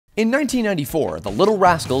In 1994, The Little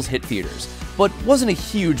Rascals hit theaters, but wasn't a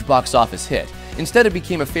huge box office hit. Instead, it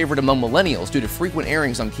became a favorite among millennials due to frequent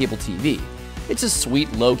airings on cable TV. It's a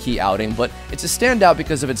sweet, low-key outing, but it's a standout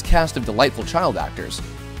because of its cast of delightful child actors.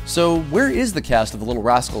 So, where is the cast of The Little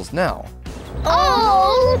Rascals now?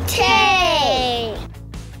 Okay.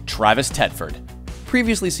 Travis Tedford.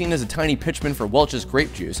 Previously seen as a tiny pitchman for Welch's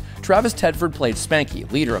Grape Juice, Travis Tedford played Spanky,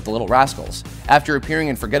 leader of the Little Rascals. After appearing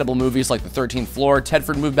in forgettable movies like The 13th Floor,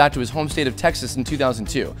 Tedford moved back to his home state of Texas in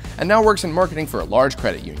 2002, and now works in marketing for a large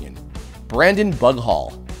credit union. Brandon Bug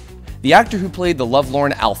Hall. The actor who played the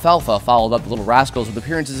lovelorn Alfalfa followed up the Little Rascals with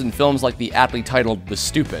appearances in films like the aptly titled The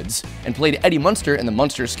Stupids, and played Eddie Munster in the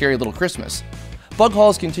Munsters' Scary Little Christmas. Bug Hall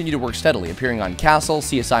has continued to work steadily, appearing on Castle,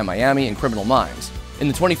 CSI Miami, and Criminal Minds. In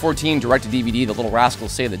the 2014 direct-to-DVD The Little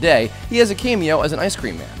Rascals Save the Day, he has a cameo as an ice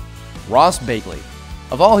cream man. Ross Bagley.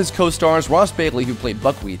 Of all his co-stars, Ross Bagley, who played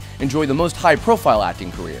Buckwheat, enjoyed the most high-profile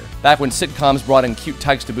acting career. Back when sitcoms brought in cute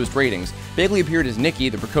tykes to boost ratings, Bagley appeared as Nicky,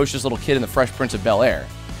 the precocious little kid in The Fresh Prince of Bel-Air.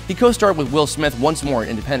 He co-starred with Will Smith once more in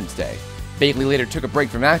Independence Day. Bagley later took a break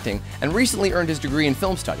from acting and recently earned his degree in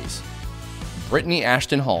film studies. Brittany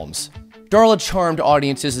Ashton Holmes. Darla charmed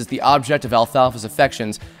audiences as the object of Alfalfa's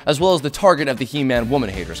affections, as well as the target of the He-Man Woman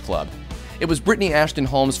Haters Club. It was Brittany Ashton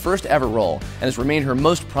Holmes' first ever role, and has remained her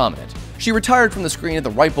most prominent. She retired from the screen at the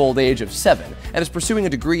ripe old age of 7, and is pursuing a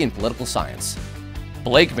degree in political science.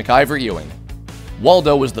 Blake McIver Ewing.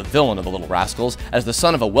 Waldo was the villain of the Little Rascals, as the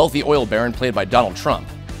son of a wealthy oil baron played by Donald Trump.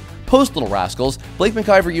 Post Little Rascals, Blake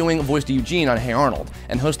McIver Ewing voiced Eugene on Hey Arnold,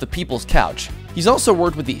 and hosts The People's Couch. He's also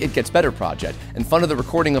worked with the It Gets Better project, and funded the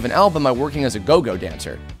recording of an album by working as a go-go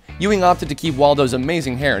dancer. Ewing opted to keep Waldo's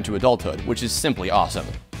amazing hair into adulthood, which is simply awesome.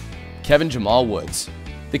 Kevin Jamal Woods.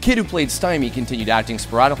 The kid who played Stymie continued acting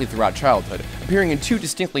sporadically throughout childhood, appearing in 2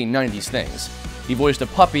 distinctly 90s things. He voiced a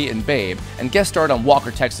puppy in Babe, and guest starred on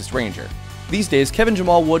Walker, Texas Ranger. These days, Kevin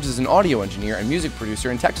Jamal Woods is an audio engineer and music producer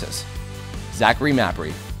in Texas. Zachary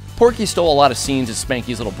Mabry. Porky stole a lot of scenes as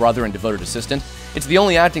Spanky's little brother and devoted assistant. It's the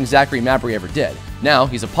only acting Zachary Mabry ever did. Now,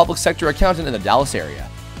 he's a public sector accountant in the Dallas area.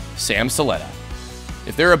 Sam Saletta.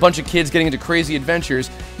 If there are a bunch of kids getting into crazy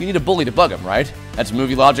adventures, you need a bully to bug them, right? That's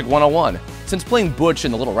movie logic 101. Since playing Butch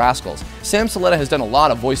in The Little Rascals, Sam Saletta has done a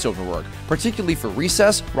lot of voiceover work, particularly for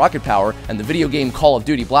Recess, Rocket Power, and the video game Call of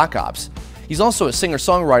Duty Black Ops. He's also a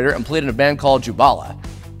singer-songwriter and played in a band called Jubala.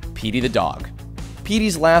 Petey the Dog.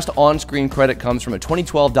 Petey's last on-screen credit comes from a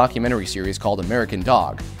 2012 documentary series called American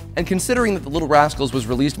Dog. And considering that The Little Rascals was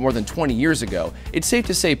released more than 20 years ago, it's safe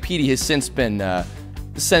to say Petey has since been,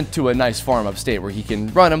 sent to a nice farm upstate where he can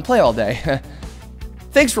run and play all day.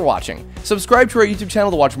 Thanks for watching. Subscribe to our YouTube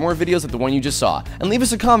channel to watch more videos like the one you just saw, and leave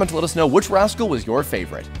us a comment to let us know which rascal was your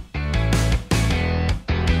favorite.